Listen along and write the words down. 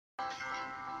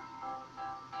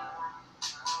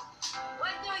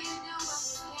What do you do when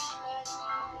you can't let go?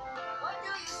 What do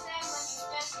you say when you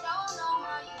just don't know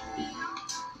how you feel?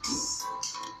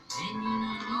 And you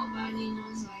know nobody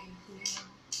knows how you feel.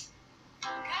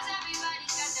 'Cause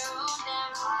everybody's got their own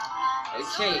damn problem. Okay.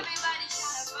 So everybody's trying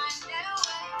to find their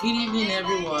way. Good evening,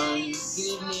 everyone. Good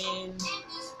evening. In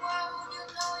this world, you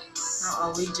know you must How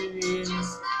are we doing? just know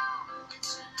that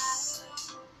you're not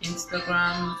alone.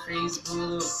 Instagram,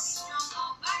 Facebook. Strong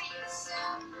all by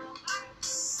yourself.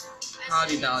 How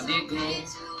did our day go?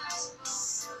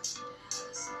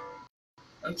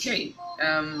 Okay.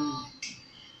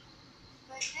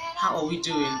 How are we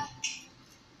doing?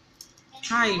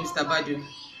 Hi, Mr. Badu.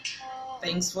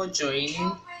 Thanks for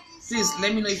joining. Please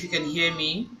let me know if you can hear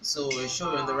me, so we're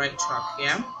sure we're on the right track.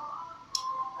 Yeah.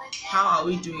 How are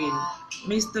we doing,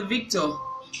 Mr. Victor?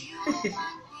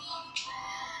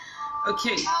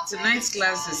 Okay, tonight's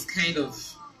class is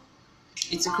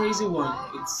it's a crazy one.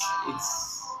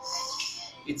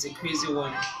 It's a crazy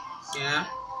one. Yeah.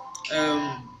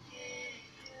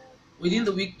 Within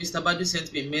the week, Mr. Badu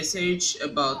sent me a message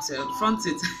about front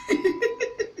it.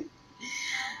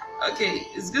 Okay,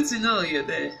 it's good to know you're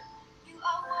there.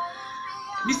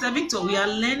 Mr. Victor, we are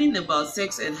learning about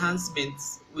sex enhancement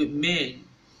with men.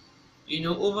 You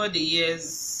know, over the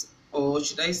years, or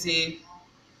should I say,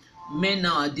 men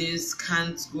nowadays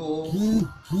can't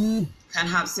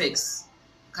have sex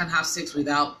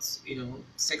without,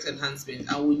 sex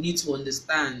enhancement. And we need to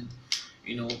understand,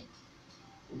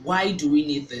 why do we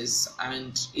need this,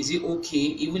 and is it okay?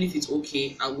 Even if it's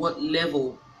okay, at what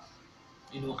level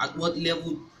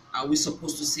are we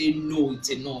supposed to say no, it's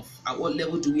enough? At what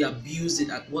level do we abuse it?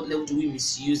 At what level do we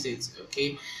misuse it?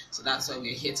 Okay, so that's why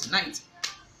we're here tonight.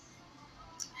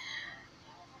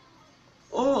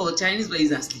 Oh, Chinese boy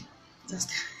is asleep.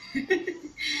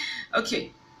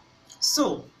 Okay,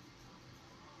 so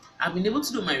I've been able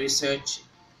to do my research.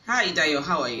 Hi Dayo,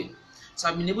 how are you? So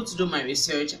I've been able to do my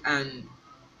research, and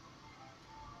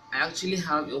I actually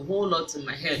have a whole lot in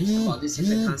my head about this sex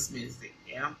enhancement thing.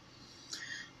 Yeah.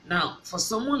 Now, for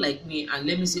someone like me, and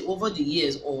let me say over the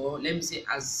years, or let me say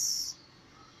as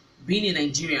being a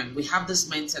Nigerian, we have this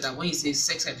mindset that when you say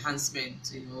sex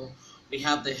enhancement, we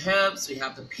have the herbs, we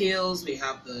have the pills, we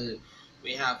have the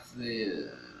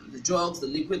drugs, the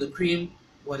liquid, the cream,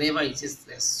 whatever it is.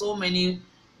 There's so many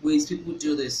ways people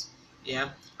do this. Yeah.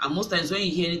 And most times when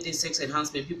you hear anything sex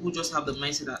enhancement, people just have the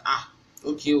mindset that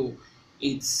okay,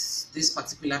 it's this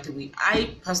particular thing.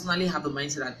 I personally have the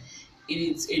mindset that it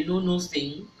is a no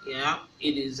thing. Yeah,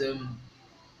 it is.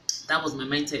 That was my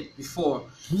mindset before.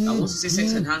 I want to say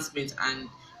sex enhancement, and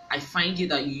I find it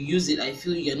that you use it, I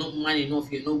feel you're not man enough,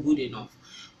 you're not good enough.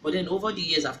 But then over the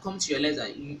years, I've come to realize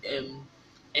that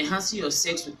enhancing your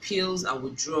sex with pills and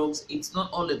with drugs, it's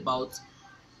not all about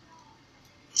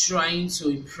trying to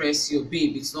impress your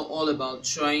babe. It's not all about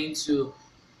trying to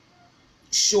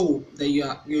show that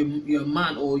you're a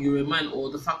man, or you're a man, or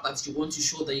the fact that you want to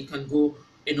show that you can go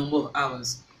a number of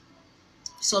hours.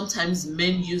 Sometimes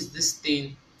men use this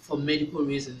thing for medical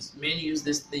reasons. Men use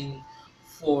this thing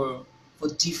for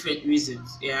different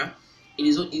reasons. Yeah,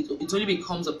 it only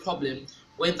becomes a problem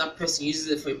when that person uses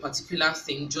it for a particular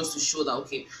thing, just to show that,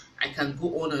 okay, I can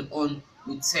go on and on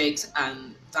with sex,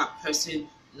 and that person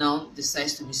now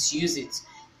decides to misuse it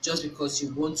just because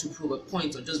you want to prove a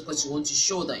point, or just because you want to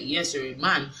show that yes, you're a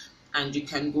man and you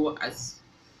can go as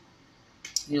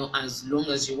long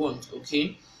as you want.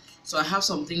 Okay, so I have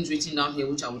some things written down here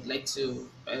which I would like to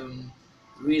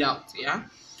read out. Yeah.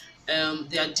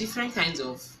 There are different kinds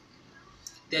of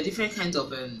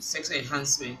sex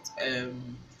enhancement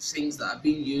things that are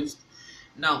being used.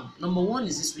 Now, number one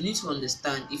is this: we need to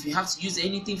understand, if you have to use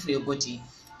anything for your body,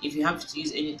 if you have to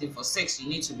use anything for sex, you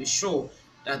need to be sure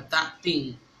that that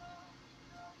thing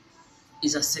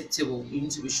is acceptable. You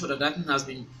need to be sure that that thing has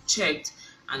been checked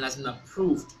and has been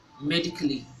approved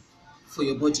medically for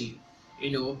your body.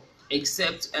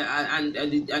 Except and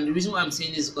the reason why I'm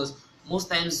saying this is because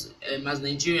most times as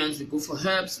Nigerians, we go for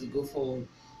herbs, we go for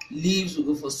leaves, we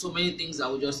go for so many things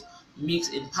that we just mix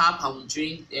in pap and we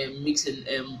drink, mix in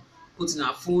put in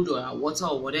our food or our water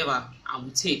or whatever, and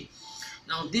we take.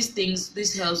 Now these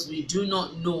herbs, we do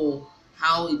not know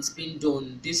how it's been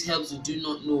done. These herbs, we do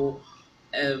not know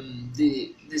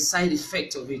the side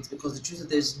effect of it, because the truth is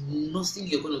there's nothing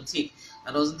you're going to take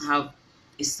that doesn't have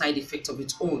a side effect of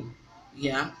its own.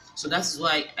 Yeah, so that's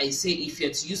why I say, if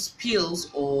you're to use pills,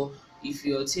 or if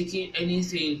you're taking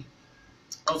anything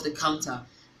off the counter,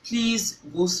 please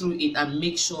go through it and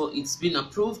make sure it's been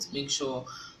approved. Make sure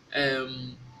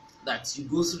that you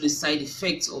go through the side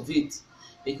effects of it,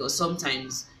 because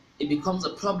sometimes it becomes a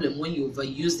problem when you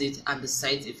overuse it and the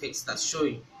side effects start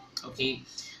showing. Okay,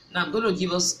 now I'm going to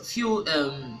give us a few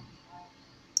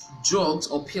drugs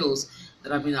or pills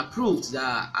that have been approved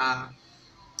that are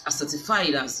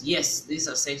certified as yes, these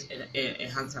are sex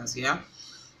enhancers. Yeah,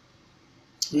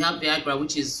 we have Viagra,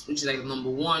 which is like the number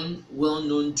one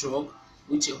well-known drug,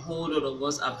 which a whole lot of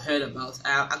us have heard about.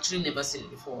 I've actually never seen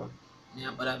it before,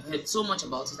 yeah, but I've heard so much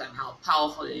about it and how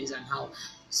powerful it is and how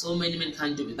so many men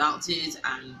can't do without it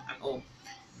and all.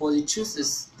 But the truth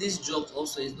is, this drug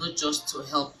also is not just to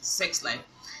help sex life;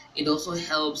 it also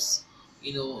helps,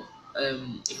 you know,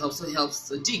 it also helps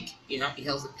the dick. Yeah, it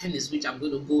helps the penis, which I'm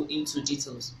going to go into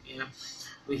details. Yeah,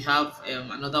 we have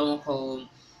another one called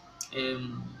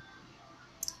um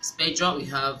Spectra, we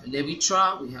have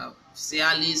Levitra, we have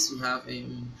Cialis, we have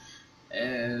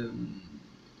um,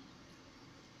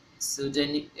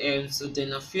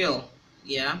 Sildenafil.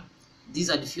 Yeah,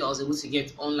 these are the few I was able to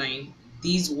get online.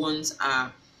 These ones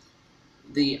are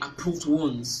the approved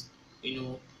ones,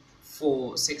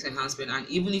 for sex enhancement. And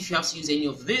even if you have to use any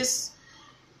of this,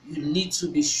 you need to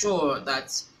be sure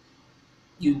that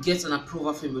you get an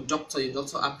approval from your doctor. Your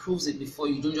doctor approves it before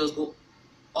you don't just go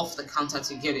off the counter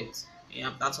to get it.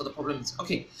 Yeah, that's what the problem is.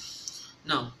 Okay,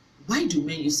 now why do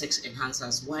men use sex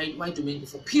enhancers? Why do men go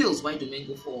for pills? Why do men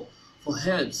go for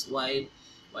herbs? Why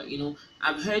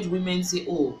I've heard women say,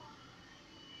 oh,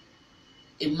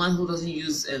 a man who doesn't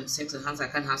use sex enhancer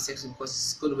can't have sex because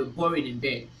it's going to be boring in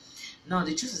bed. Now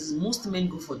the truth is most men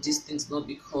go for these things not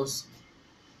because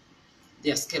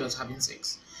they are scared of having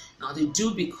sex. Now they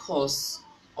do because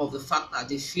of the fact that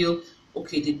they feel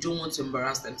okay, they don't want to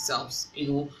embarrass themselves.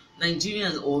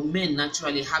 Nigerians or men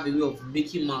naturally have a way of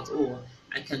making out, oh,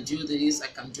 I can do this, I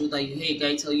can do that. You hear a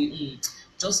guy tell you,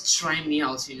 just try me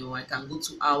out, I can go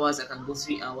 2 hours, I can go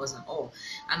 3 hours and all.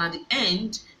 And at the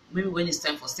end, maybe when it's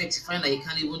time for sex, you find that you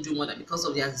can't even do more than because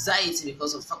of the anxiety,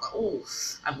 because of the fact that, oh,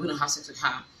 I'm going to have sex with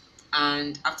her.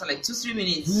 And after like 2-3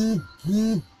 minutes,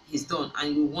 he's done.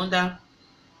 And you wonder,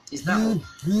 is that all?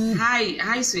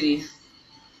 Hi, sweetie.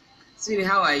 Sweetie,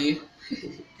 how are you?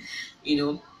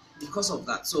 Because of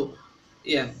that. So,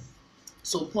 yeah.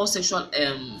 So, poor sexual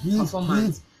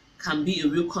performance can be a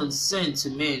real concern to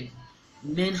men.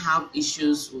 Men have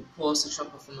issues with poor sexual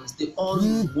performance. They all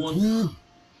want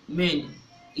men.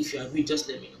 If you agree, just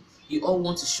let me know. You all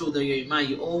want to show that you're a man.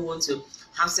 You all want to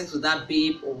have sex with that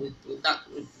babe or with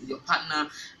your partner,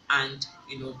 and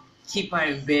keep her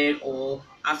in bed, or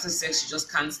after sex she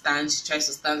just can't stand, she tries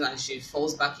to stand and she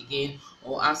falls back again,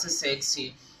 or after sex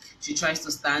she tries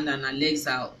to stand and her legs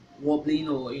are wobbling,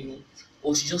 or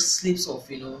she just slips off.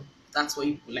 That's what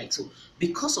you like. So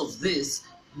because of this,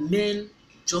 men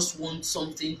just want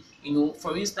something.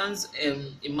 For instance,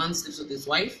 a man sleeps with his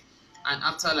wife, and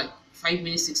after like 5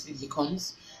 minutes, 6 minutes he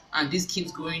comes, and this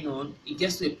keeps going on. It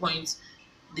gets to a point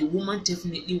the woman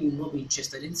definitely will not be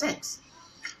interested in sex,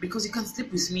 because you can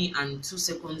sleep with me and 2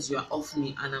 seconds you are off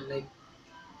me, and I'm like,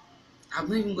 I've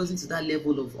not even gotten to that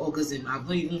level of orgasm. I've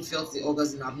not even felt the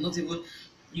orgasm. I've not even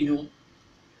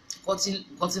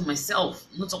gotten myself,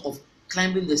 not talk of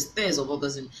climbing the stairs of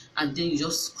orgasm, and then you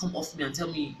just come off me and tell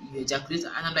me you ejaculate,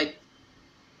 and I'm like,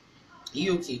 are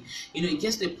you okay? It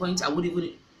gets to a point I wouldn't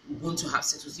even want to have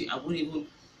sex with you. I wouldn't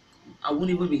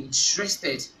even be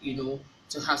interested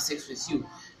to have sex with you.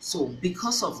 So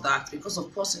because of that, because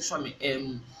of poor sexual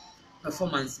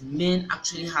performance, men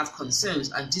actually have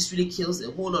concerns, and this really kills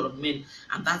a whole lot of men,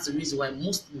 and that's the reason why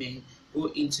most men go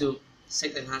into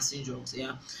sex enhancing drugs.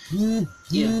 Yeah.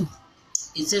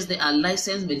 It says there are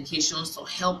licensed medications to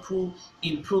help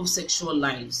improve sexual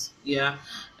lives. Yeah.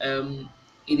 It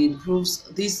improves,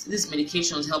 these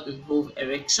medications help improve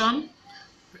erection,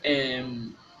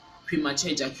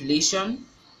 premature ejaculation.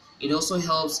 It also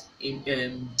helps in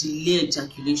delay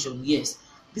ejaculation. Yes,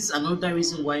 this is another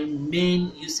reason why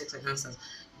men use sex enhancers.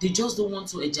 They just don't want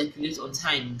to ejaculate on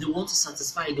time. They want to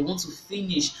satisfy. They want to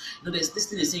finish. There's this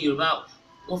thing they say you're about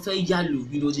yalu.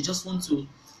 They just want to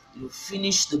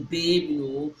finish the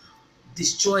babe.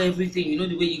 Destroy everything.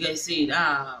 The way you guys say it.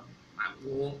 That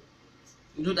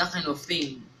kind of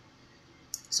thing.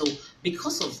 So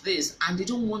because of this, and they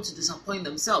don't want to disappoint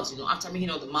themselves, after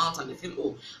making out the mouth, and they feel,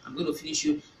 oh, I'm going to finish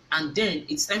you, and then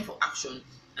it's time for action,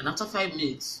 and after 5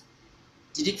 minutes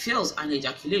the dick fails and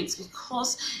ejaculates,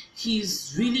 because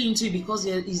he's really into it, because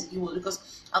because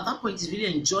at that point he's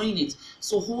really enjoying it.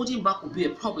 So holding back will be a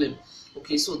problem.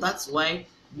 Okay, so that's why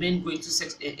men go into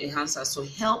sex enhancers to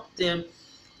help them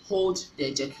hold their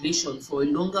ejaculation for a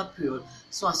longer period,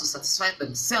 so as to satisfy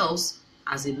themselves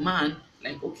as a man,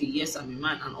 like, okay, yes, I'm a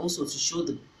man, and also to show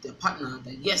their partner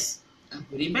that yes, I'm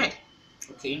good in bed.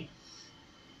 Okay,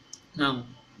 now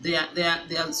There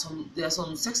are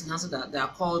some sex enhancers that they are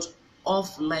called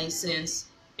off license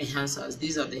enhancers.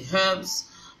 These are the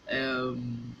herbs,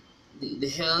 um,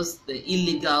 the herbs, the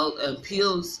illegal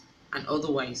pills, and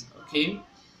otherwise. Okay,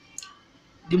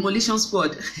 demolition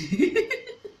squad.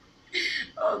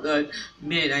 Oh God,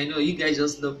 man, I know you guys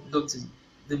just love to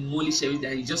demolish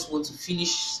everything. You just want to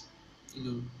finish,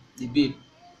 the babe,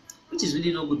 which is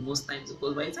really not good most times,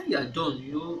 because by the time you are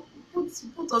done,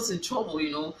 put us in trouble,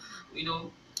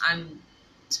 and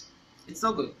it's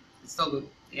not good. It's not good.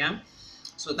 Yeah.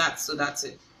 So that's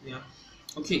it. Yeah.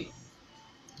 Okay.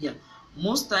 Yeah.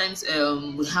 Most times,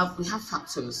 we have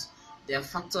factors. There are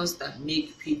factors that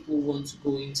make people want to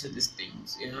go into these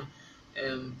things. Yeah.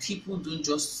 People don't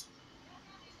just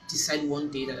decide one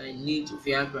day that I need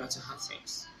Viagra to have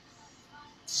sex.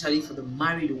 Especially for the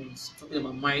married ones. I'm talking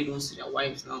about married ones to their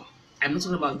wives now. I'm not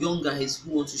talking about young guys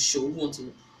who want to show,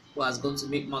 who has gone to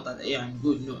make mouth that, yeah, I'm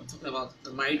good. No, I'm talking about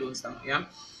the married ones now. Yeah.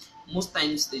 Most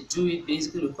times they do it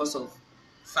basically because of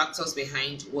factors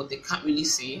behind what they can't really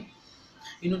say.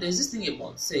 There's this thing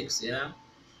about sex. Yeah.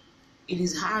 It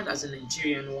is hard as a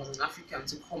Nigerian or as an African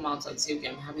to come out and say, okay,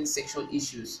 I'm having sexual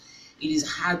issues. It is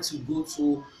hard to go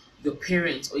to your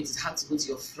parents, or it is hard to go to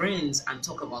your friends and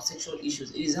talk about sexual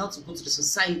issues. It is hard to go to the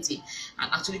society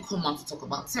and actually come out to talk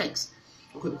about sex.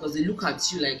 Okay, because they look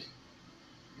at you like,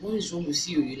 what is wrong with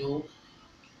you?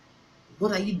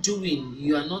 What are you doing?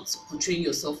 You are not portraying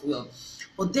yourself well.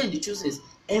 But then the truth is,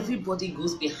 everybody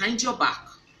goes behind your back,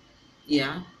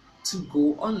 yeah, to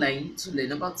go online to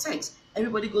learn about sex.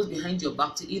 Everybody goes behind your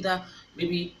back to either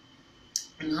maybe,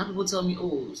 have people tell me,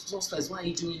 oh, Success, why are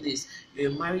you doing this?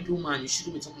 You're a married woman, you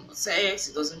shouldn't be talking about sex,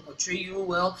 it doesn't portray you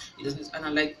well, it doesn't, and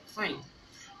I'm like, fine.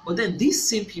 But then these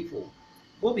same people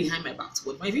go behind my back to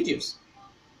watch my videos.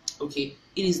 Okay,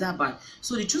 it is that bad.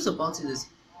 So the truth about it is,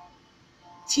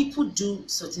 people do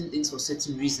certain things for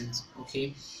certain reasons.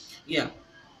 Okay, yeah.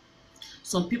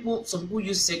 Some people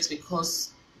use sex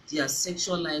because their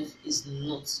sexual life is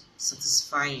not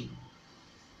satisfying.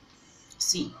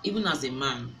 See, even as a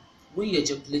man, when you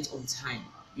ejaculate on time,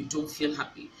 you don't feel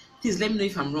happy. Please let me know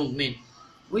if I'm wrong, men.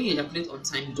 When you ejaculate on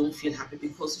time, you don't feel happy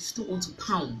because you still want to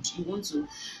pound. You want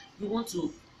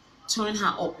to turn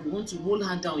her up. You want to roll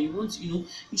her down. You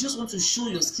just want to show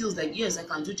your skills. Like, yes, I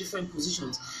can do different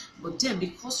positions. But then,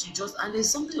 because and there's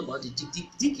something about the dick. The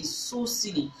dick is so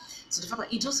silly. So the fact that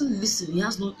he doesn't listen, he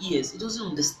has no ears, he doesn't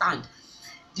understand.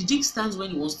 The dick stands when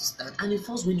he wants to stand, and it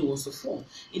falls when he wants to fall.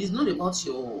 It is not about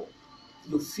your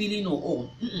feeling or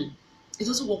all. It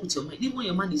doesn't work with your mind. Even when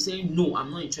your mind is saying no,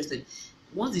 I'm not interested.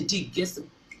 Once the dick gets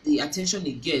the attention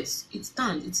it gets, it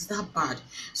stands. It's that bad.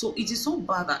 So it is so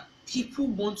bad that people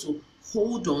want to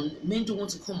hold on. Men don't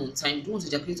want to come on time, don't want to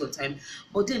ejaculate on time.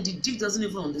 But then the dick doesn't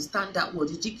even understand that what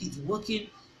the dick is working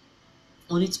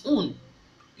on its own.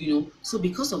 So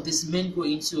because of this, men go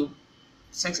into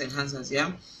sex enhancers.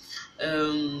 Yeah.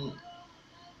 um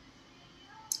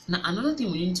Now another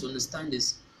thing we need to understand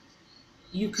is,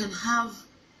 you can have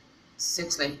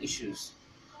sex life issues,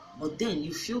 but then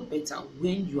you feel better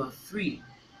when you are free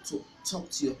to talk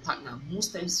to your partner.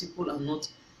 Most times people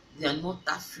they are not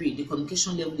that free. The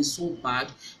communication level is so bad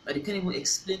that they can't even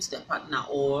explain to their partner,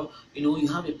 or you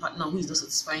have a partner who is not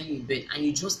satisfying you in bed and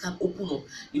you just can't open up.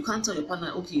 You can't tell your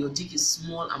partner, okay, your dick is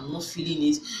small, I'm not feeling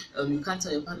it. You can't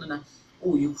tell your partner that,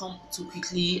 oh, you come too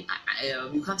quickly.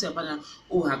 You can't tell your partner,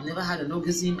 oh, I've never had an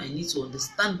orgasm, I need to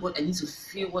understand what I need to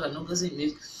feel what an orgasm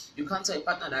is. You can't tell your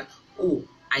partner that, oh,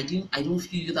 I don't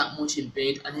feel you that much in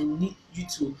bed and I need you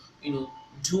to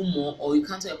do more. Or you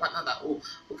can't tell your partner that, oh,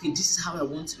 okay, this is how I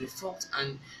want to be fucked,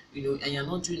 and and you're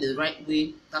not doing the right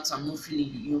way, that's why I'm not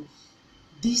feeling you.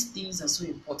 These things are so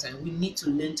important. We need to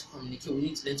learn to communicate, we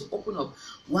need to learn to open up.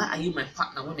 Why are you my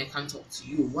partner when I can't talk to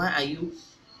you? Why are you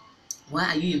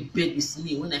in bed with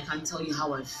me when I can't tell you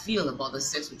how I feel about the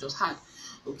sex we just had?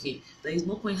 Okay, there is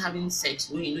no point having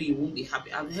sex when you won't be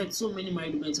happy. I've heard so many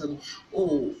married women tell me,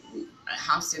 oh, I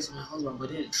have sex with my husband, but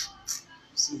then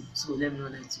see, so let me know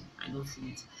that I don't feel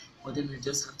it. But then I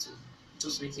just have to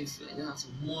make him feel, I just have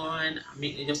to mourn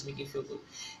and just make him feel good.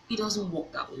 It doesn't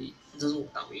work that way. It doesn't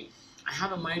work that way. I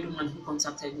have a married woman who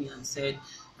contacted me and said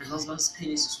my husband's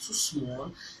penis is too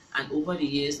small, and over the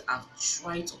years I've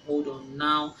tried to hold on.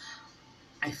 Now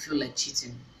I feel like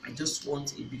cheating. I just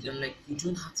want a big. I'm like, you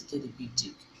don't have to get a big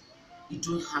dick. You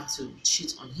don't have to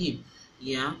cheat on him.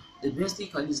 Yeah, the best thing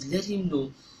you can do is let him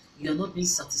know you are not being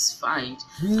satisfied,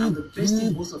 and the best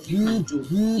thing both of you can do,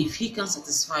 if he can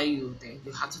satisfy you, then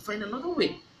you have to find another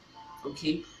way.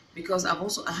 Okay, because I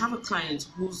have a client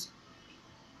who's,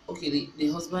 okay,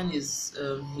 the husband is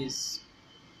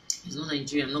he's not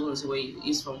Nigerian. I'm not going to say where he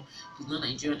is from. He's not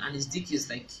Nigerian, and his dick is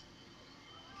like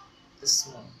this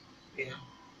small. Yeah,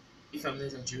 if I'm not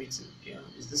exaggerating, yeah,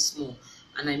 it's this small.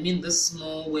 And I mean this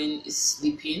small when it's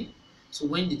sleeping. So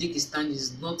when the dick is standing,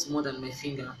 is not more than my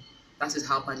finger. That is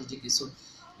how bad the dick is. So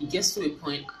it gets to a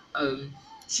point.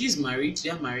 She's married. They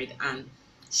are married, and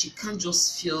she can't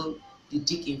just feel the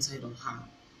dick inside of her.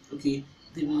 Okay,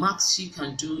 the max she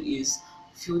can do is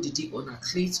feel the dick on her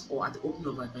clit or at the opening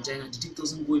of her vagina. The dick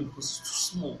doesn't go in because it's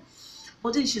too small.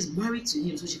 But then she's married to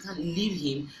him, so she can't leave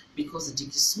him because the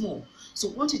dick is small. So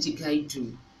what did the guy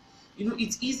do? You know,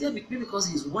 it's easier maybe because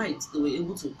he's white, they were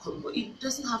able to come, but it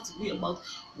doesn't have to be about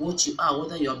what you are,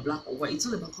 whether you are black or white. It's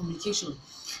all about communication.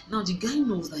 Now the guy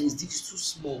knows that his dick is too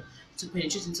small to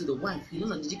penetrate into the wife. He knows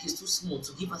that the dick is too small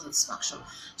to give her satisfaction.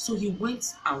 So he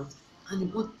went out and he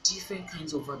bought different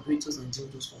kinds of vibrators and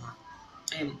dildos for her.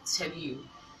 I am telling you,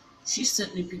 she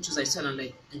sent me pictures. I said, I'm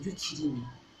like, are you kidding me?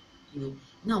 You know,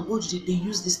 now what do they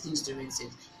use these things to rinse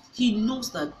it? He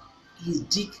knows that his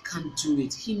dick can't do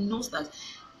it. He knows that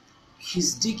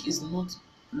his dick is not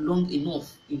long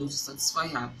enough, you know, to satisfy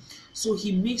her. So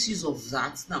he makes use of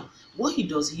that. Now, what he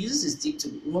does, he uses his dick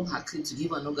to rub her clit to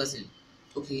give her an orgasm.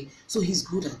 Okay, so he's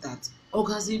good at that.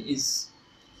 Orgasm is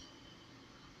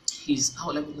his, how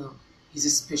will I put it now? Is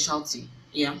his specialty.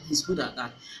 Yeah, he's good at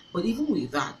that. But even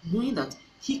with that, knowing that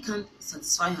he can't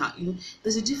satisfy her, you know,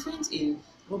 there's a difference in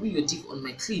rubbing your dick on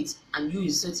my clit and you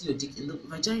inserting your dick in the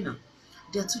vagina.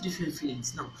 There are two different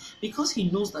feelings. Now, because he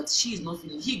knows that she is not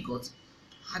feeling, he got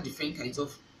her different kinds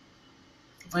of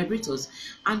vibrators,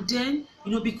 and then,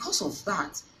 you know, because of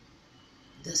that,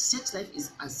 their sex life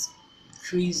is as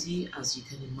crazy as you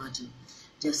can imagine.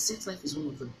 Their sex life is one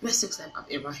of the best sex life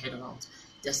I've ever heard about.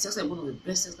 Their sex life is one of the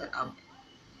best sex life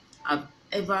I've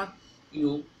ever, you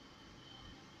know,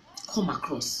 come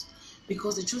across.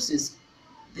 Because the truth is,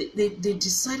 they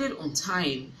decided on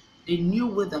time, they knew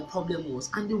where the problem was,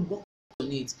 and they worked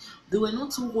on it. They were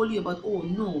not too worried about, oh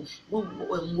no,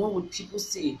 what would people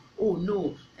say? Oh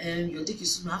no, your dick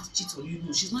is small, I have to cheat on you.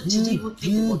 No, she didn't even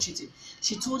think about cheating.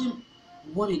 She told him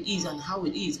what it is and how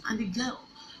it is, and the guy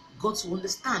got to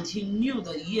understand. He knew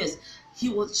that yes, she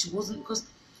wasn't, because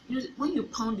you know, when you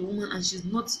pound a woman and she's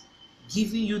not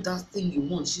giving you that thing you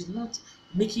want, she's not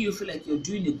making you feel like you're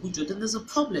doing a good job, then there's a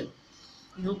problem.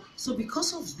 You know, so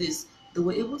because of this, they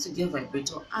were able to get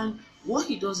vibrator, and what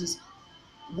he does is,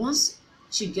 once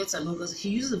she gets an orgasm, he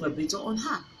uses the vibrator on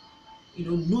her, you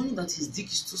know, knowing that his dick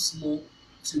is too small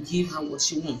to give her what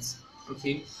she wants.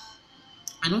 Okay,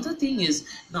 another thing is,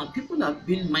 now people are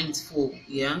being mindful,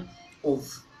 yeah,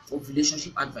 of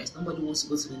relationship advice. Nobody wants to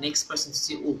go to the next person to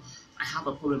say, oh, I have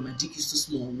a problem, my dick is too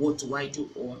small, what do I do?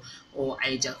 Or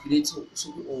I ejaculate so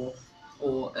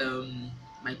or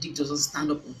my dick doesn't stand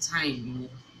up on time, you know.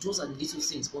 Those are the little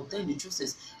things. But then the truth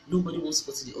is, nobody wants to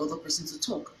go to the other person to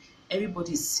talk.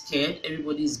 Everybody is scared,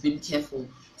 everybody is being careful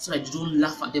so that you don't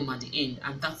laugh at them at the end,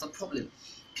 and that's the problem.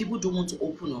 People don't want to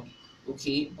open up.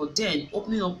 Okay, but then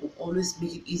opening up will always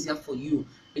make it easier for you,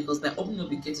 because by opening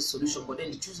up you get a solution. But then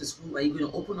the truth is, who are you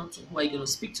going to open up to? Who are you going to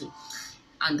speak to?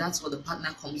 And that's where the partner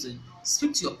comes in.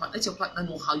 Speak to your partner. Let your partner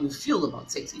know how you feel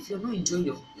about sex. If you're not enjoying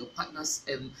your partner's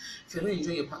if you're not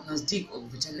enjoying your partner's dick or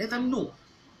vagina, let them know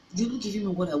you're not giving me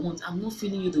what I want. I'm not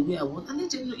feeling you the way I want. And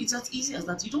let them know it's as easy as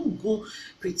that. You don't go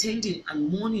pretending and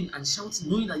mourning and shouting,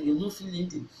 knowing that you're not feeling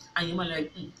anything, and you're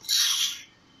like,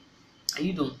 are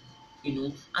you done? You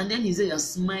know, and then he said you're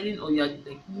smiling, or you're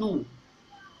like, no.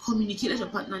 Communicate. Let your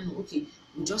partner know, okay,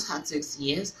 we just had sex,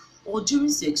 yes, or during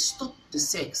sex, stop the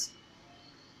sex.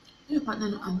 Let your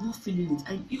partner know, I'm not feeling it.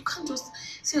 And you can't just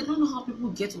say, I don't know how people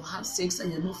get to have sex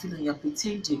and you're not feeling, you're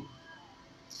pretending.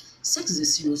 Sex is a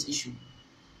serious issue.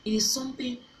 It is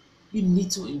something you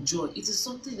need to enjoy. It is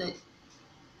something that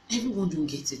everyone don't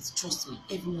get it. Trust me,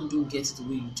 everyone don't get it the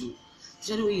way you do.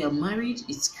 Especially when you're married,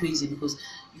 it's crazy because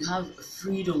you have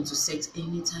freedom to sex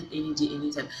anytime, any day,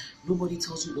 anytime. Nobody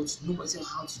tells you what to do, nobody tells you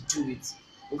how to do it.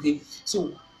 Okay,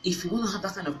 so if you want to have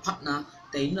that kind of partner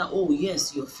that you know, oh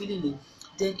yes, you're feeling it,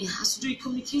 then it has to do with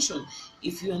communication.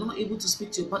 If you are not able to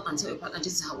speak to your partner and tell your partner,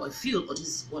 this is how I feel or this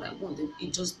is what I want, then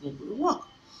it just not going to work.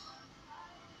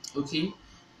 Okay,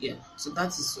 yeah, so that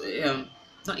is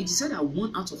now it is said that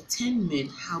 1 out of 10 men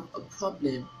have a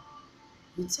problem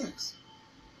with sex.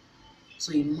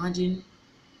 So imagine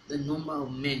the number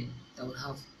of men that would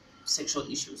have sexual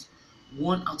issues.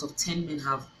 1 out of 10 men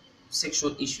have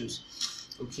sexual issues.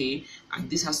 Okay, and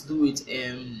this has to do with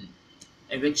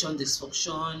erection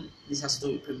dysfunction. This has to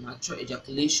do with premature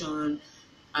ejaculation,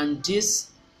 and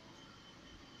this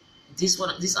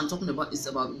I'm talking about is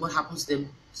about what happens to them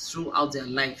throughout their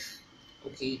life.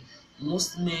 Okay,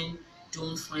 most men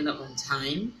don't find out on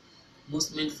time.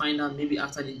 Most men find out maybe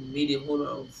after they made a whole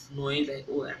lot of noise, like,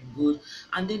 oh, I'm good.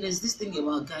 And then there's this thing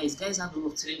about guys. Guys have a way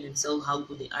of telling themselves how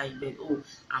good they are in bed. Oh,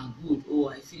 I'm good. Oh,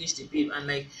 I finished the babe. And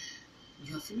like,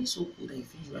 you are feeling so good. I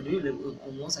finished. And really, like,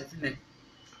 once I feel like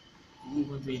I didn't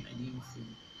even do it. I didn't even feel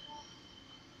it.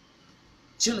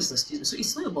 Do you understand? Excuse me. So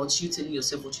it's not about you telling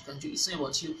yourself what you can do. It's not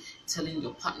about you telling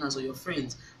your partners or your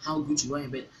friends how good you are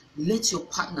in bed. Let your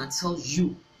partner tell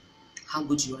you how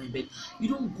good you are in bed. You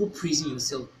don't go praising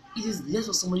yourself. It is left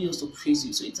for somebody else to praise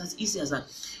you. So it's as easy as that.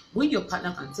 When your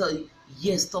partner can tell you,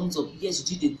 yes, thumbs up,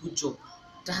 yes, you did a good job,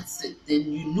 that's it.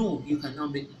 Then you know you can now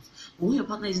make moves. But when your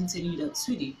partner isn't telling you that,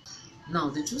 sweetie, now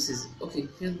the truth is, okay,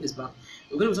 here's this back.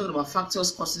 We're going to be talking about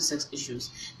factors causing sex issues.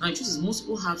 Now the truth is, most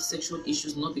people have sexual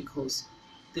issues not because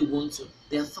they want to.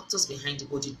 There are factors behind it,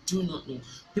 but you do not know.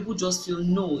 People just feel,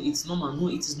 no, it's normal. No,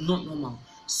 it is not normal.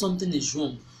 Something is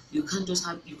wrong. You can't just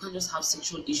have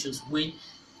sexual issues when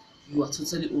you are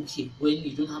totally okay, when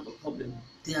you don't have a problem.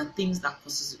 There are things that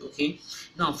causes it. Okay,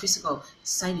 now physical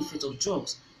side effect of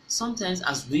drugs. Sometimes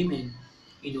as women,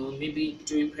 maybe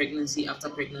during pregnancy, after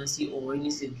pregnancy, or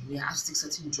anything, we have to take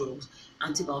certain drugs,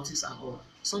 antibiotics and all.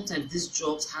 Sometimes these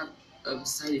drugs have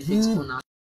side effects on our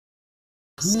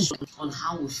sexual, on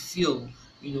how we feel,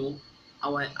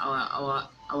 our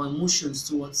emotions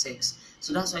towards sex.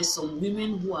 So that's why some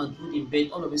women who are good in bed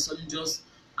all of a sudden just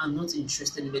are not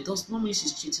interested in bed. Does not mean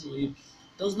she's cheating on you.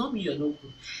 Does not mean you're not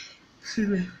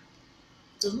good.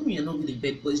 Does not mean you're not good in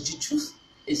bed. But the truth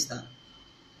is that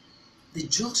the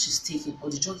drug she's taking or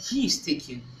the drug he is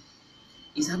taking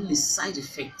is having a side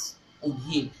effect on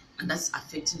him, and that's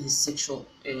affecting his sexual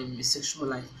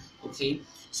life. Okay,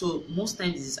 so most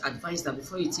times it is advised that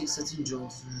before you take certain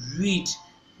drugs,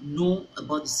 know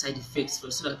about the side effects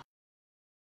first, so that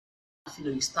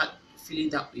you start feeling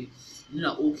that way. You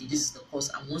know that, okay, this is the cause,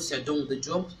 and once you're done with the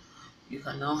drug, you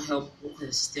can now help work on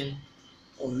the system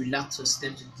or relax your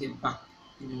system to get back,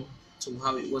 to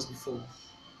how it was before.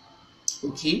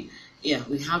 Okay, yeah,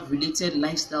 we have related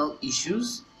lifestyle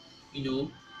issues.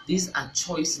 These are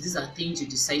choices, these are things you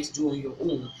decide to do on your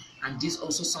own, and these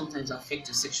also sometimes affect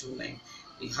your sexual life.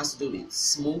 It has to do with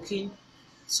smoking,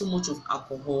 too much of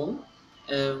alcohol,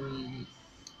 um,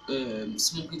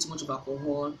 smoking too much of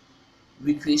alcohol,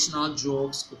 recreational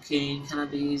drugs, cocaine,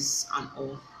 cannabis, and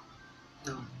all.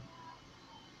 Now,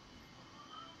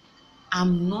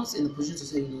 I'm not in the position to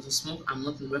say you know to smoke. I'm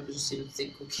not in the right position to say you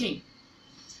take cocaine.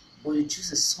 But the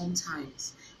truth is,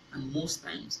 sometimes and most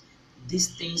times,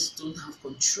 these things don't have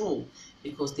control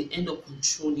because they end up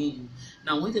controlling you.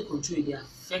 Now, when they control you, they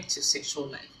affect your sexual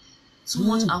life. Too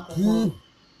much alcohol.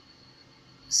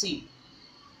 See,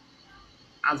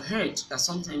 I've heard that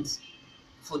sometimes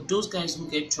for those guys who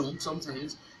get drunk,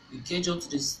 sometimes you get drunk to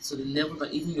the level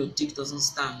that even your dick doesn't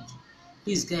stand.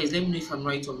 Please, guys, let me know if I'm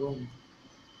right or wrong.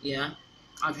 Yeah,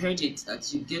 I've heard it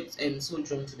that you get so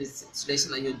drunk to the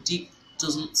extent that your dick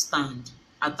doesn't stand.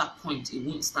 At that point, it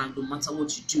won't stand no matter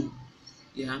what you do.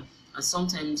 Yeah, and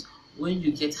sometimes when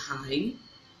you get high,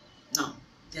 now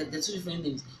there are two different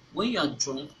things. When you are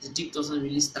drunk, the dick doesn't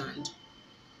really stand.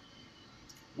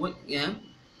 When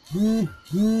when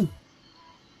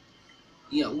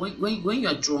you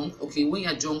are drunk, okay, when you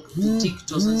are drunk, the dick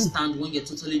doesn't stand when you're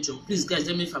totally drunk. Please, guys,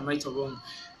 let me know if I'm right or wrong.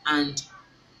 And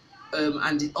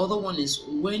the other one is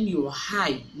when you're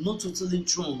high, not totally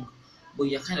drunk, but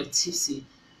you're kind of tipsy,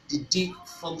 the dick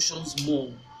functions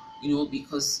more,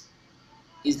 because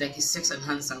it's like a sex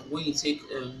enhancer. When you take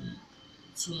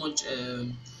too much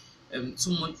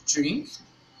drink,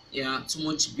 yeah, too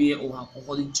much beer or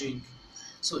alcoholic drink.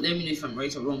 So let me know if I'm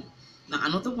right or wrong. Now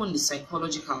another one is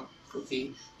psychological.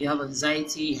 Okay, you have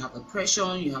anxiety, you have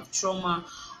depression, you have trauma,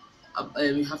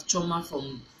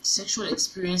 from sexual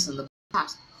experience in the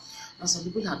past. Now some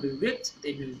people have been raped,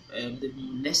 they've been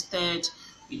molested,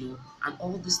 and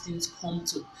all these things come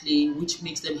to play, which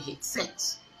makes them hate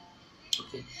sex.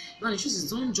 Okay, now the truth is,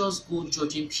 don't just go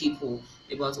judging people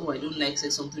about, oh, I don't like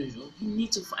sex, something is wrong. You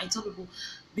need to. I tell people,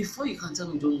 before you can tell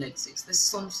me you don't like sex, there's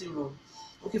something wrong.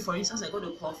 Okay, for instance, I got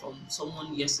a call from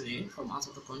someone yesterday from out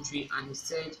of the country, and he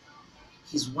said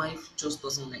his wife just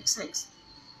doesn't like sex.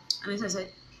 And I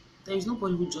said, there is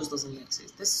nobody who just doesn't like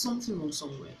sex. There's something wrong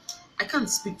somewhere. I can't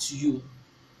speak to you.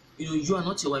 You are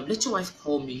not your wife. Let your wife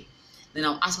call me. Then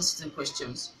I'll ask her certain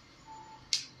questions.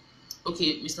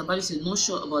 Okay, Mr. Bali said, not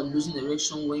sure about losing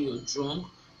erection when you're drunk,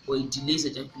 but it delays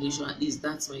ejaculation. At least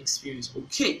that's my experience.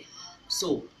 Okay,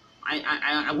 so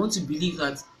I want to believe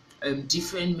that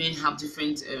different men have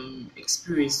different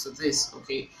experience to this.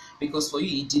 Okay, because for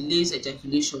you it delays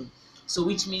ejaculation, so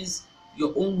which means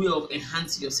your own way of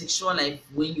enhancing your sexual life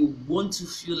when you want to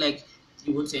feel like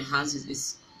you want to enhance it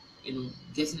is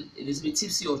getting a little bit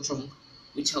tipsy or drunk.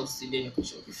 which helps delay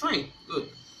ejaculation. Okay, fine, good.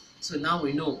 So now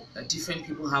we know that different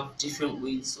people have different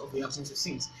ways of reacting to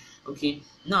things. Okay,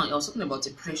 now I was talking about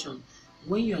depression.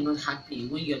 When you are not happy,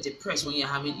 when you are depressed, when you're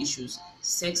having issues,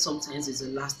 sex sometimes is the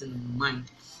last thing on your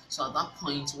mind. So at that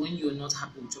point, when you're not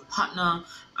happy with your partner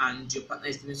and your partner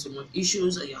is giving so much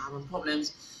issues and you're having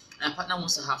problems, and your partner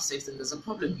wants to have sex, then there's a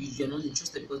problem. You're not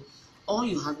interested because all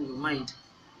you have in your mind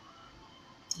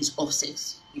is of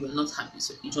sex. You are not happy,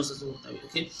 so it just doesn't work that way.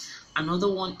 Okay.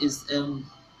 Another one is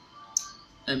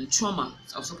trauma.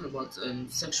 I was talking about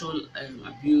sexual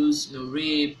abuse,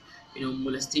 rape,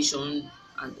 molestation,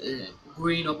 and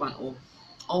growing up and all.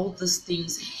 All these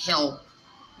things help.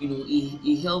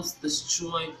 It helps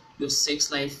destroy your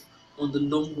sex life on the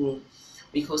long run,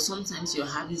 because sometimes you're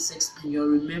having sex and you're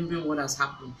remembering what has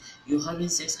happened. You're having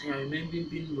sex and you're remembering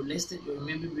being molested. You're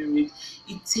remembering being raped.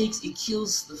 It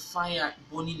kills the fire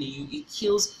burning in you. It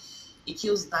kills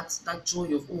that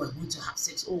joy of, oh, I'm going to have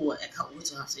sex. Oh, I can't wait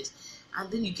to have sex. And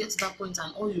then you get to that point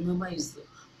and all you remember is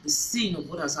the scene of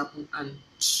what has happened, and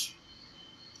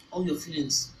all your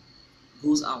feelings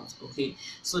goes out. Okay,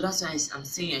 so that's why I'm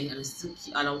saying,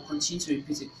 and I'll continue to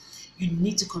repeat it. You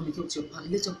need to communicate with your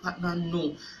partner. Let your partner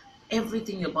know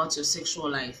everything about your sexual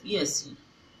life. Yes,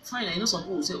 fine. I know some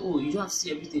people will say, oh, you don't have to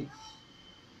see everything.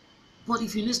 But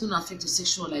if you know it's going to affect your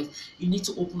sexual life, you need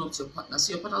to open up to your partner.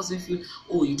 So your partner doesn't feel,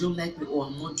 oh, you don't like me, or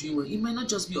I'm not doing well. It might not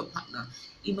just be your partner.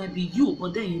 It might be you,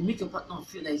 but then you make your partner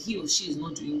feel like he or she is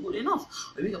not doing good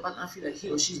enough. Or you make your partner feel like he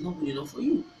or she is not good enough for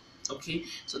you. Okay?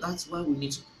 So that's why we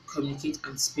need to communicate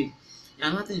and speak.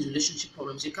 And another thing is relationship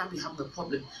problems. You can't be having a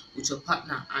problem with your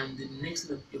partner, and the next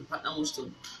thing your partner wants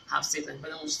to have sex, and your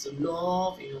partner wants to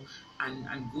love,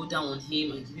 and go down on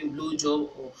him and give him a blowjob,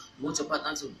 or you want your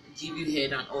partner to give you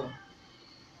head and all.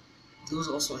 Those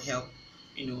also help,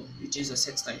 reduce the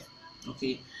sex life.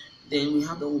 Okay. Then we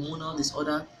have the hormonal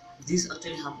disorder. This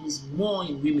actually happens more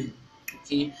in women.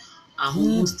 Okay. Our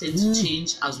hormones tend to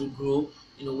change as we grow.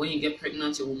 When you get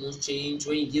pregnant, your hormones change.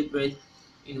 When you give birth,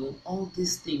 all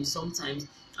these things. Sometimes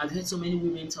I've heard so many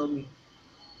women tell me,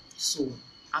 so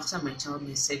after my child,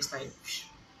 my sex life,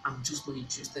 I'm just not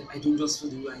interested. I don't just feel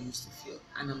the way I used to feel.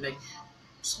 And I'm like,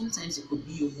 sometimes it could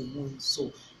be your hormones.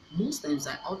 So most times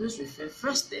I always refer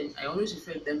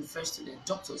them first to their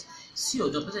doctors. See your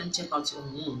doctor and check out your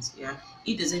hormones. Yeah,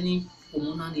 if there's any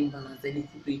hormonal imbalance, then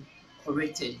it could be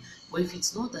corrected. But if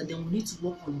it's not that, then we need to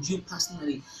work on you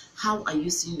personally. How are you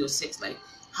seeing your sex life?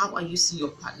 How are you seeing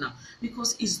your partner?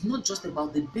 Because it's not just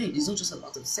about the bed. It's not just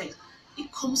about the sex.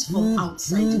 It comes from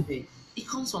outside the bed. It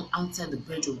comes from outside the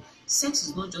bedroom. Sex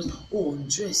is not just, oh,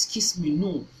 undress, kiss me.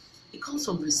 No. It comes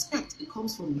from respect. It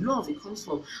comes from love. It comes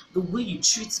from the way you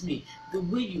treat me, the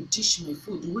way you dish my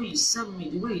food, the way you serve me,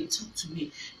 the way you talk to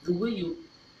me, the way you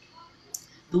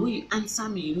answer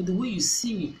me, the way you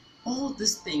see me. All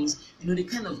these things, the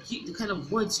kind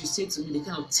of words you say to me, the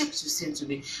kind of text you send to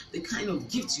me, the kind of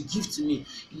gift you give to me,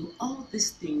 all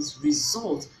these things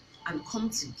result and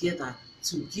come together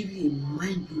to give you a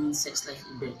mind-blowing sex life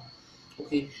in bed.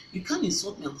 Okay, you can't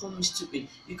insult me and call me stupid.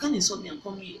 You can't insult me and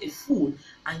call me a fool,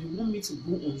 and you want me to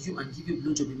go on you and give you a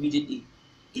blowjob immediately.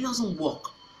 It doesn't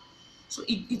work. So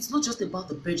it's not just about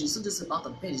the bed. It's not just about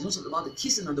the bed. It's not just about the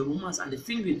kissing and the romance and the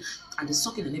fingering and the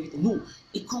sucking and everything. No,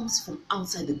 it comes from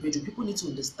outside the bedroom. People need to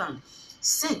understand.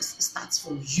 Sex starts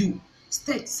from you.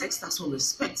 Sex starts from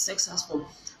respect. Sex starts from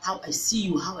how I see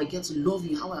you, how I get to love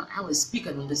you, how I speak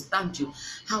and understand you,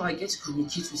 how I get to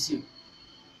communicate with you.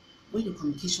 When your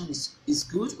communication is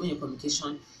good, when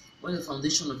the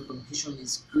foundation of your communication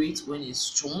is great, when it's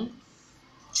strong,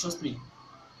 trust me,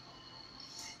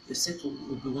 your sex will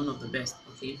be one of the best.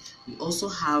 Okay. We also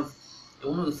have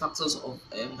one of the factors of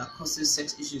that causes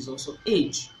sex issues is also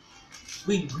age.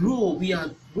 We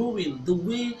are growing. The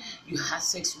way you had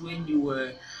sex when you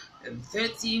were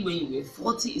 30, when you were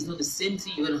 40 is not the same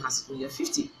thing you're going to have sex when you're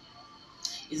 50.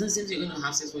 It's not the same thing you're going to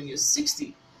have sex when you're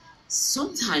 60.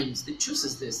 Sometimes the truth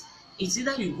is this: it's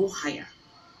either you go higher,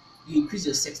 you increase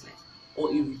your sex life,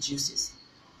 or it reduces.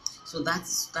 So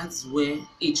that's where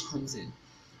age comes in.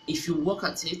 If you work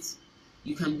at it,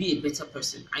 you can be a better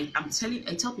person. I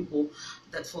tell people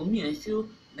that for me, I feel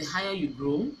the higher you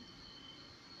grow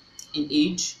in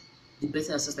age, the better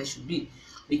your sex life should be.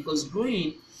 Because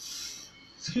growing,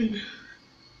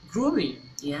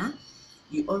 yeah,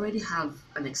 you already have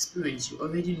an experience. You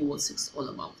already know what sex is all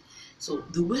about. So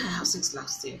the way I have sex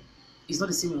last year is not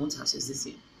the same way I want to have sex this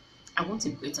year. I want a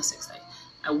better sex life.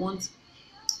 I want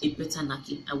a better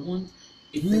knacking. I want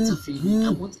a better feeling.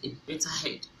 I want a better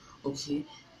head. Okay.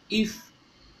 If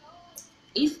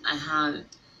I had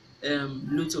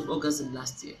loads of orgasm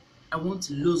last year, I want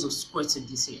loads of squirting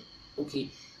this year. Okay.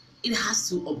 It has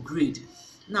to upgrade.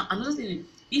 Now, another thing is,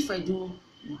 if I do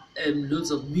loads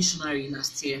of missionary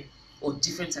last year or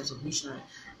different types of missionary,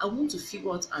 I want to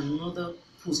figure out another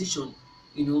position,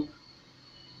 you know,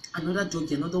 another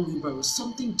doggy, another wheelbarrow,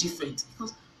 something different,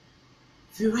 because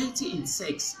variety in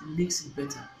sex makes it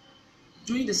better.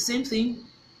 Doing the same thing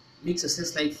makes your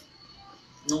sex life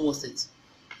not worth it,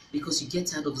 because you get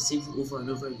tired of the same thing over and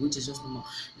over again, which is just normal.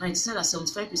 Now, it said that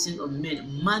 75% of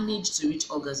men manage to reach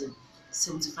orgasm.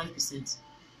 75%,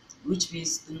 which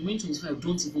means the remaining 25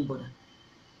 don't even bother.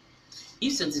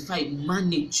 If 75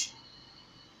 manage,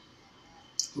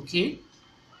 okay,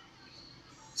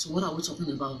 so what are we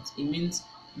talking about? It means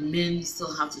men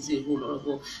still have to do a whole lot of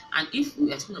work. And if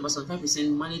we are talking about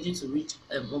 75% managing to reach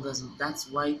orgasm, that's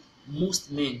why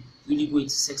most men really go into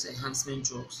sex enhancement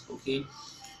drugs, okay?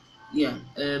 Yeah,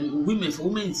 women, for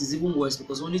women it is even worse,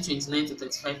 because only 29 to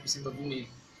 35% of women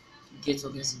get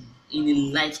orgasm in a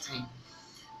lifetime.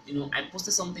 You know, I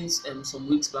posted something some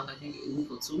weeks back, I think a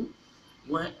week or two,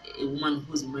 where a woman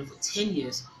who's been married for 10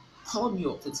 years called me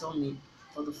up to tell me,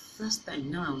 for the first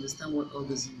time now I understand what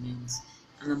orgasm means.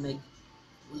 And I'm like,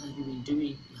 what have you been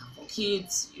doing? You have 4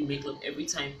 kids, you make love every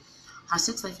time. Her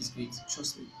sex life is great,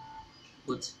 trust me.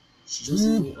 But she just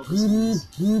didn't know what orgasm is.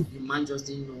 The man just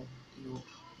didn't know, you know.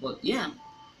 But yeah,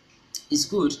 it's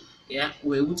good. Yeah,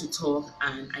 we're able to talk,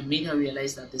 and I made her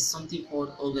realize that there's something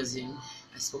called orgasm.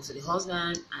 I spoke to the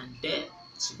husband, and there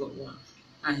she got one,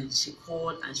 and she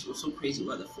called, and she was so crazy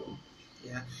about the phone.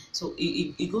 Yeah, so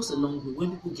it goes a long way.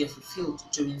 When people get fulfilled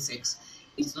during sex,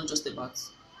 it's not just about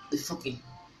the fucking,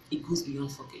 it goes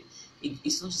beyond fucking.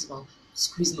 It's not just about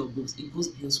squeezing of boobs, it goes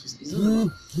beyond squeezing. It's not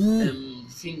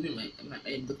about fingering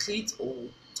the clit or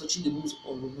touching the boobs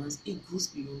or romance. It goes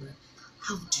beyond that.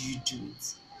 How do you do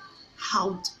it?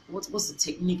 What's the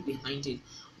technique behind it?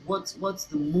 What's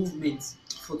the movement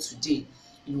for today?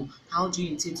 You know, how do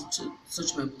you intend to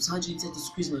touch my boobs? How do you intend to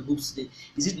squeeze my boobs today?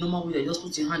 Is it normal way that you just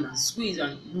put your hand and squeeze?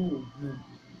 And no.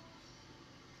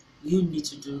 You need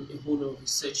to do a whole lot of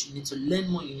research. You need to learn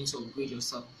more. You need to upgrade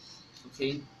yourself.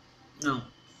 Okay. Now,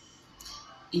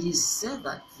 it is said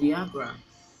that Viagra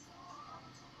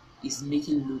is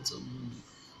making loads of money.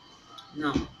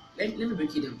 Now, let me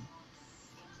break it down.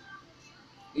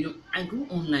 You know, I go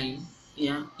online,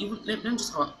 yeah, even let me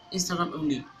just call Instagram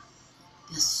only.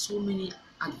 There's so many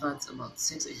adverts about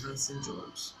sex enhancing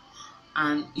drugs,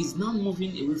 and it's now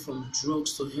moving away from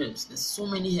drugs to herbs. There's so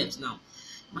many herbs now.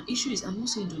 My issue is, I'm not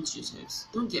saying don't use herbs,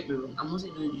 don't get me wrong, I'm not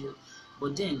saying don't use it,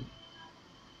 but then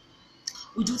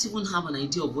we don't even have an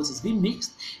idea of what is being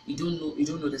mixed. You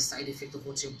don't know the side effect of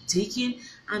what you're taking,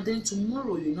 and then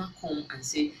tomorrow you now come and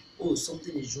say, oh,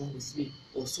 something is wrong with me,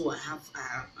 or so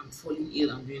I'm falling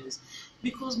ill, I'm doing this.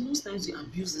 Because most times we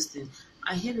abuse this thing.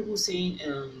 I hear people saying,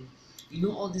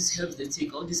 all these herbs they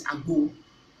take, all this agbo,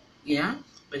 yeah,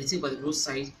 but they take by the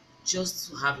roadside just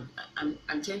to have it.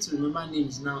 I'm trying to remember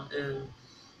names now.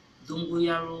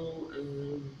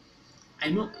 Dongoyaro, I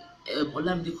know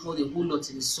Olamide called a whole lot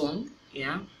in the song,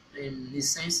 yeah, his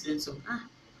science student song.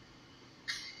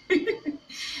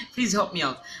 Please help me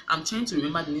out. I'm trying to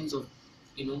remember the names of,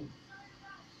 you know,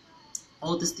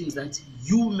 all these things that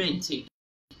you men take.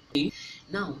 Okay?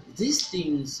 Now, these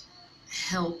things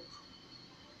help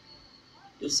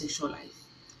your sexual life.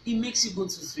 It makes you go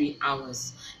to 3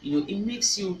 hours. You know, it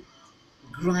makes you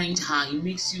grind hard. It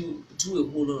makes you do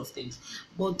a whole lot of things.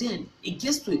 But then it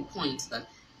gets to a point that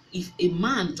if a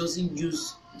man doesn't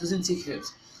take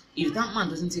herbs, if that man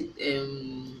doesn't take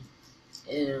the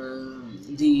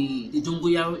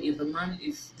dongoyaro,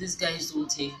 if these guys don't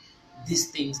take these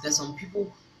things, there's some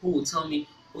people who will tell me,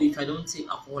 oh, if I don't take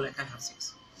alcohol, I can't have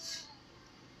sex.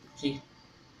 Okay,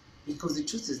 because the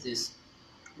truth is this: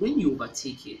 when you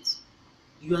overtake it,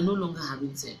 you are no longer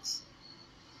having sex.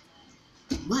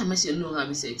 Why am I saying no longer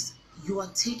having sex? You are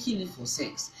taking it for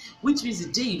sex, which means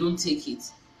the day you don't take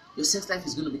it, your sex life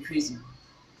is going to be crazy.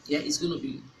 Yeah, it's going to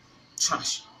be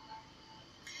trash.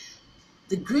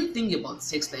 The great thing about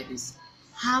sex life is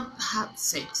have had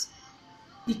sex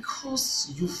because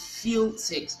you feel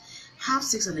sex. Have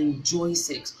sex and enjoy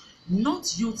sex.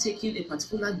 Not you taking a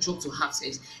particular drug to have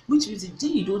sex, which means the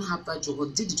day you don't have that drug or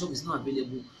the day the drug is not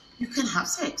available, you can have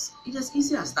sex. It's as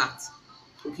easy as that.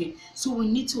 Okay, so we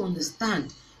need to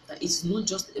understand that it's not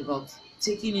just about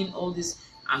taking in all these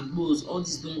agbos, all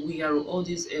these dongoyaro, all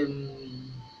these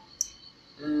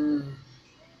I'm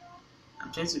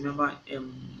trying to remember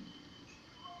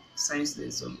science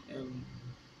lesson.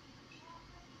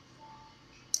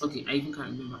 Okay, I even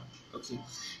can't remember. Okay,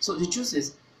 so the truth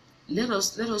is, let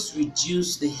us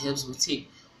reduce the herbs we take.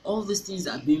 All these things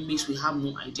that are being mixed, we have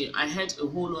no idea. I heard a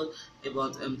whole lot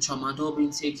about tramadol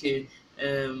being taken,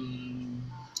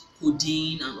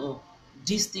 codeine and all.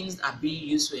 These things are being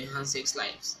used to enhance sex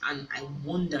lives, and I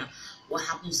wonder what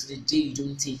happens to the day you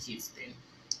don't take it. Then,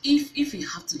 if you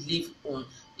have to live on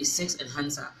a sex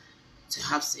enhancer to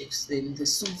have sex, then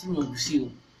there's something wrong with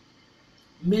you.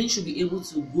 Men should be able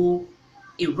to go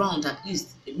a round, at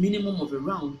least a minimum of a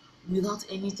round, without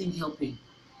anything helping.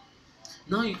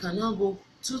 Now you can now go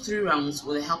 2-3 rounds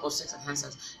with the help of sex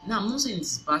enhancers. Now I'm not saying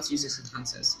it's bad to use sex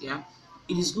enhancers, yeah,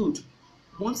 it is good.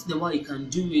 Once in a while you can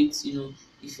do it,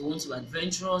 if you want to be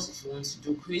adventurous, if you want to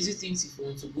do crazy things, if you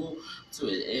want to go to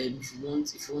if you want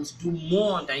to do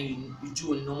more than you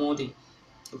do on a normal day.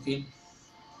 Okay.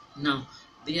 Now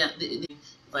the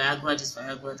Viagra this,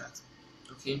 Viagra that.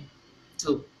 Okay.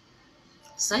 So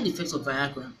side effects of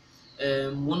Viagra,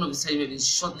 one of the side effects is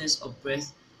shortness of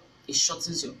breath. It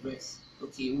shortens your breath.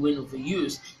 Okay, when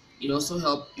overused, it also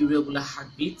helps irregular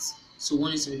heartbeats. So one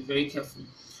needs to be very careful.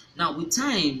 Now, with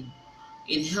time,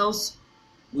 it helps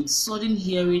with sudden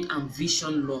hearing and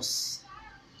vision loss.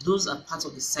 Those are part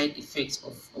of the side effects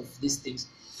of these things.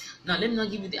 Now, let me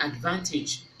not give you the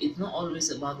advantage. It's not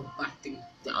always about the bad thing.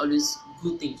 There are always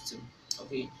good things too.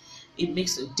 Okay, it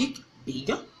makes your dick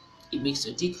bigger, it makes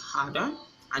your dick harder,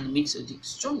 and it makes your dick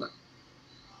stronger.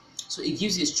 So it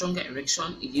gives you a stronger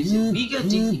erection, it gives you a bigger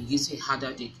dick, it gives you a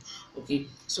harder dick. Okay,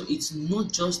 so it's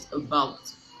not just about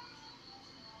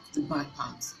the bad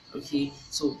parts. Okay,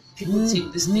 so people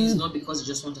take these things not because they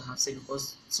just want to have sex,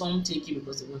 because some take it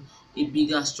because they want a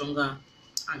bigger, stronger,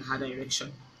 and harder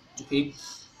erection. Okay,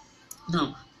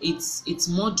 now it's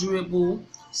more durable.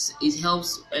 It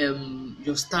helps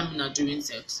your stamina during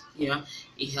sex. Yeah,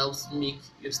 it helps make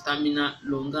your stamina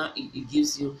longer. It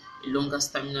gives you a longer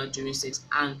stamina during sex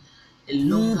and a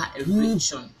longer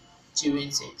erection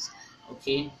during sex.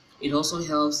 Okay, it also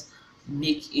helps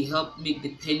make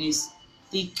the penis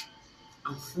thick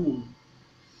and full.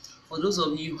 For those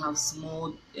of you who have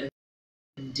small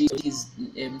dick is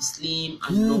slim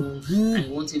and long and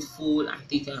you want it full and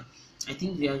thicker, I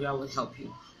think Viagra will help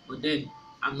you. But then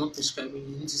I'm not prescribing.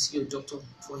 You need to see your doctor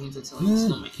for him to tell you. It's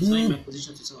not in my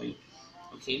position to tell you.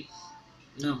 Okay.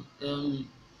 Now,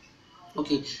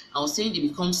 okay, I was saying it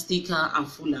becomes thicker and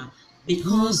fuller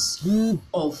because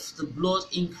of the blood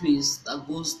increase that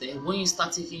goes there when you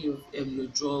start taking your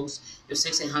drugs, your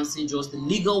sex enhancing drugs, the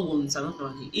legal ones. I'm not talking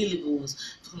about the illegal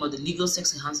ones. I'm talking about the legal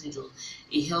sex enhancing drugs.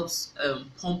 It helps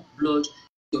pump blood to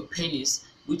your penis,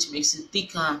 which makes it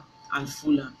thicker and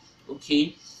fuller.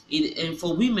 Okay, and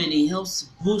for women it helps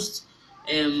boost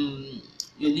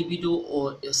your libido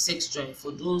or your sex drive.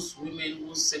 For those women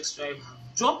whose sex drive have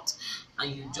dropped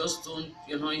and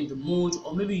you're not in the mood,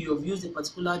 or maybe you have used a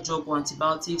particular drug or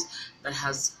antibiotics that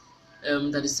has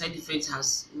that the side effect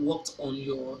has worked on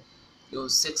your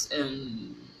sex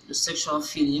your sexual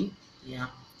feeling, yeah,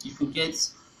 you could get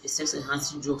a sex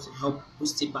enhancing drug to help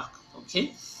boost it back.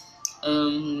 Okay.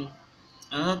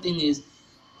 Another thing is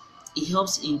it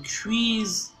helps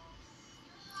increase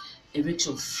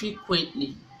erection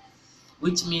frequently,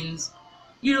 which means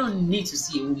you don't need to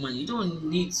see a woman, you don't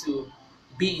need to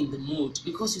be in the mood.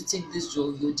 Because you take this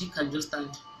drug, your dick can just stand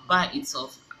by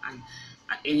itself and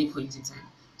at any point in time.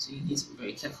 So you need to be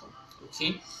very careful.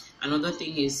 Okay. Another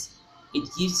thing is it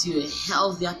gives you a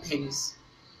healthier penis.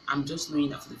 I'm just knowing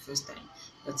that for the first time.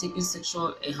 You're taking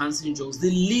sexual enhancing drugs, the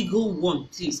legal one,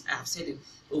 please. I have said it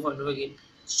over and over again.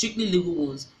 Strictly legal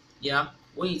ones. Yeah.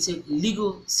 When you take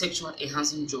legal sexual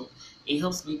enhancing drug, it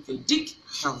helps make your dick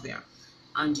healthier.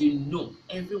 And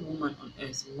every woman on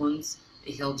earth wants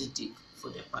a healthy dick for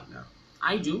their partner.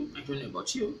 I do. I don't know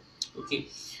about you. Okay.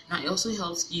 Now it also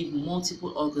helps give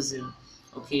multiple orgasm.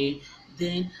 Okay.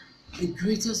 Then the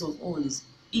greatest of all is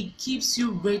it keeps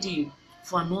you ready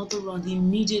for another round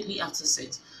immediately after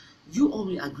sex. You all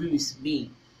will agree with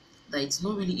me that it's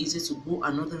not really easy to go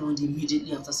another round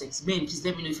immediately after sex. Men, please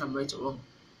let me know if I'm right or wrong.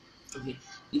 Okay.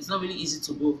 It's not really easy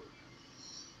to go.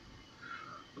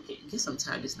 Okay, I guess I'm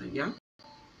tired this night, yeah?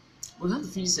 We have to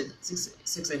finish the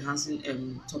sex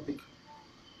enhancing topic.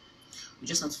 We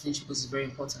just have to finish it because it's very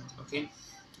important. Okay.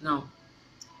 Now,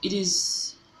 it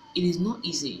is not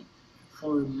easy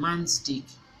for a man's dick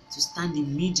to stand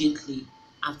immediately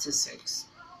after sex.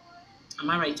 Am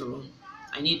I right or wrong?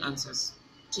 I need answers.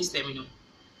 Please let me know.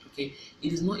 Okay.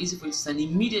 It is not easy for it to stand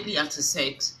immediately after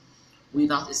sex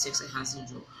without a sex enhancing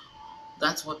drug.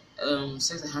 That's what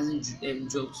sex enhancing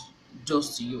drugs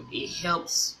does to you. It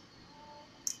helps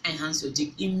enhance your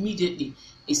dick immediately.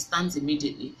 It stands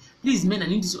immediately. Please, men, I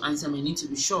need you to answer me. I need to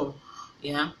be sure.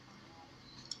 Yeah.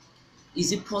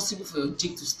 Is it possible for your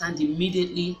dick to stand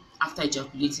immediately after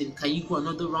ejaculating? Can you go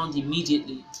another round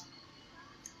immediately?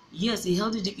 Yes, a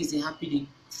healthy dick is a happy dick.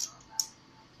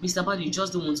 Mr. Bad, you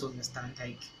just don't want to understand.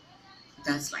 Like,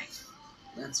 That's life.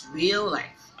 That's real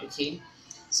life. Okay.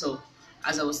 So,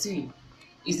 as I was saying,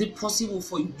 is it possible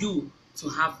for you to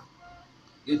have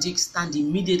your dick stand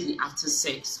immediately after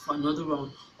sex for another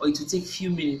round, or it will take few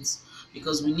minutes?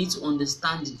 Because we need to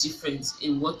understand the difference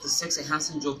in what the sex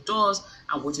enhancing drug does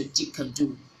and what your dick can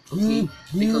do. Okay,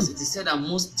 because it is said that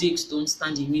most dicks don't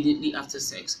stand immediately after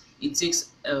sex. It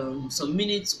takes some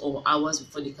minutes or hours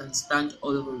before they can stand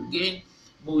all over again.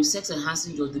 But with sex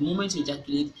enhancing drug, the moment you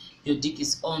ejaculate, your dick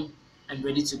is on and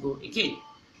ready to go again.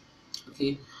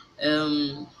 Okay.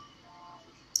 um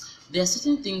there are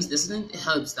certain things, there's certain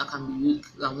herbs that can be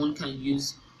used, that one can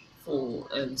use for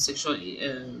sexual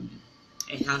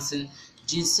enhancing.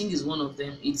 Ginseng is one of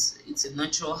them. It's a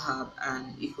natural herb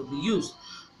and it could be used.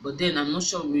 But then I'm not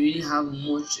sure we really have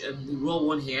much the raw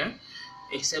one here,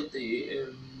 except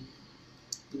the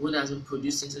one that has been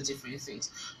produced into different things.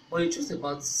 But the truth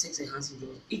about sex enhancing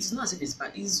drugs, it's not as if it's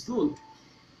bad. It is good.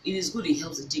 It is good, it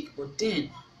helps the dick, but then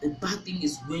the bad thing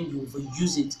is when you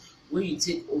overuse it, when you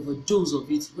take overdose of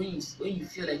it, when you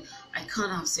feel like I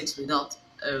can't have sex without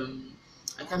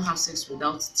I can't have sex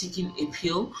without taking a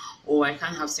pill, or I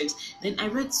can't have sex. Then I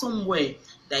read somewhere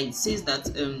that it says that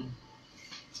I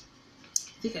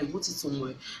think I wrote it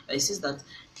somewhere that it says that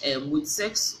with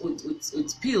sex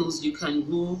with pills you can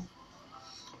go.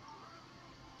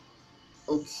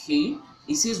 Okay,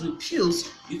 it says with pills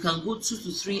you can go 2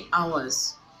 to 3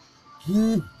 hours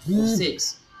of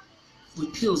sex.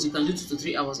 With pills you can do 2 to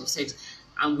 3 hours of sex,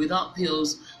 and without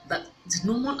pills, that the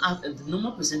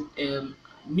normal percent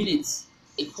minutes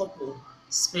a couple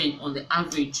spend on the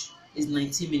average is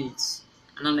 90 minutes.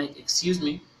 And I'm like, excuse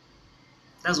me,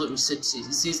 that's what research says.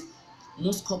 It says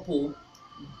most couple,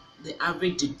 the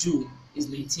average they do is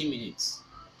 90 minutes,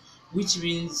 which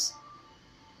means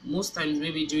most times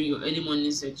maybe during your early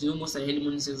morning sex, most of the early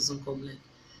morning sex doesn't come like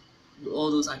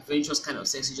all those adventurous kind of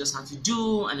sex you just have to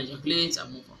do and ejaculate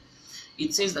and move on.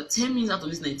 It says that 10 minutes out of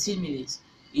this 19 minutes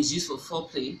is used for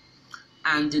foreplay,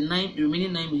 and the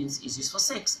remaining 9 minutes is used for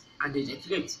sex, and they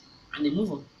ejaculate and they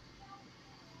move on.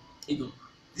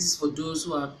 This is for those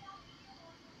who are.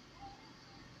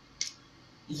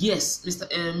 Yes, Mr.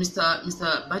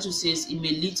 Baju says it may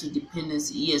lead to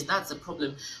dependency. Yes, that's the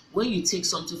problem. When you take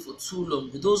something for too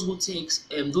long, those who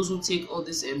take all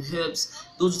these herbs,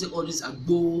 those who take all this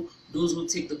agbo, those who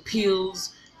take the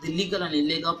pills, the legal and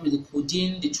illegal, with the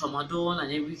codeine, the tramadol,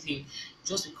 and everything,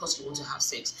 just because you want to have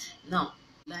sex. Now,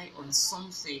 rely on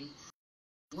something.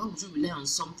 Why would you rely on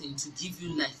something to give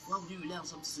you life? Why would you rely on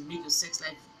something to make your sex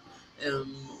life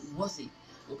worthy?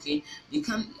 Okay, you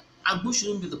can. Agbo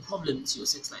shouldn't be the problem to your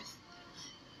sex life.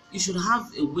 You should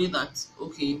have a way that,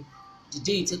 okay, the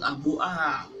day you take agbo,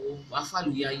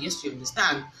 yes, you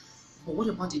understand. But what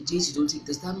about the days you don't take?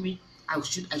 Does that mean I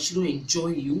shouldn't enjoy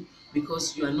you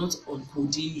because you are not on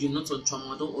codeine, you're not on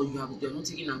tramadol, or you're not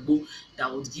taking agbo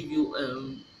that would give you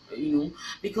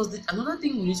because another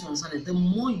thing we need to understand is the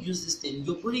more you use this thing,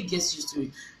 your body gets used to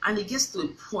it, and it gets to a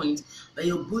point that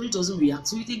your body doesn't react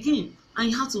to it again,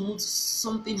 and you have to move to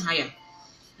something higher.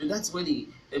 And that's where the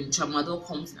tramadol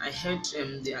comes in. I heard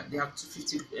they have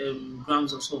 250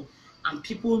 grams or so, and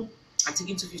people are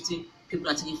taking 250, people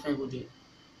are taking 500.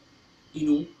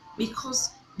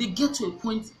 Because they get to a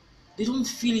point they don't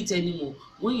feel it anymore.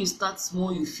 When you start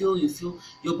small, you feel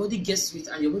your body gets to it,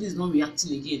 and your body is not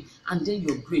reacting again, and then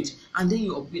you upgrade, and then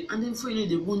you upgrade, and then before you know,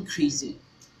 they run crazy.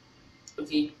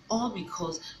 Okay, all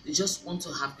because they just want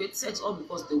to have great sex, all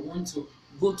because they want to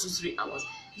go 2-3 hours.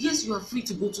 Yes, you are free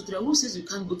to go 2-3 hours. Who says you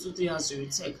can't go 2-3 hours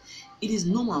during sex? It is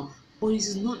normal, but it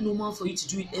is not normal for you to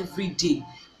do it every day.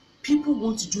 People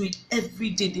want to do it every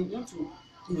day. They want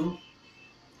to,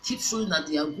 keep showing that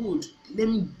they are good. Let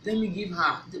me give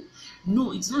her.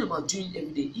 No, it's not about doing it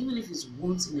every day. Even if it's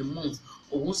once in a month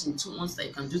or once in 2 months that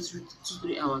you can do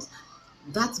 2-3 hours,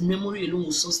 that memory alone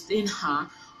will sustain her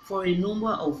for a number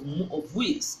of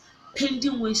weeks,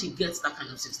 pending when she gets that kind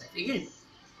of sex life again.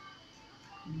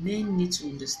 Men need to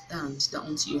understand that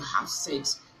until you have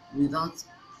sex without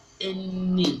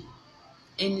any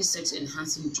sex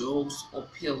enhancing drugs or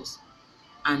pills,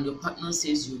 and your partner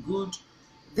says you're good,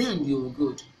 then you're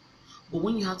good. But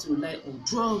when you have to rely on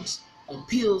drugs, on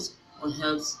pills, on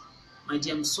herbs, my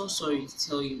dear, I'm so sorry to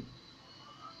tell you,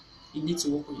 you need to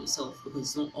work on yourself, because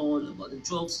it's not all about the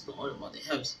drugs, it's not all about the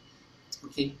herbs.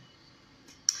 Okay.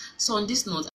 So on this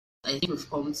note, I think we've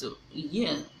come to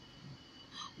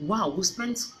wow, we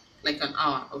spent like an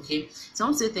hour. Okay. So I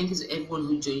want to say thank you to everyone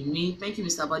who joined me. Thank you,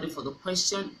 Mr. Abadi, for the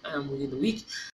question within the week.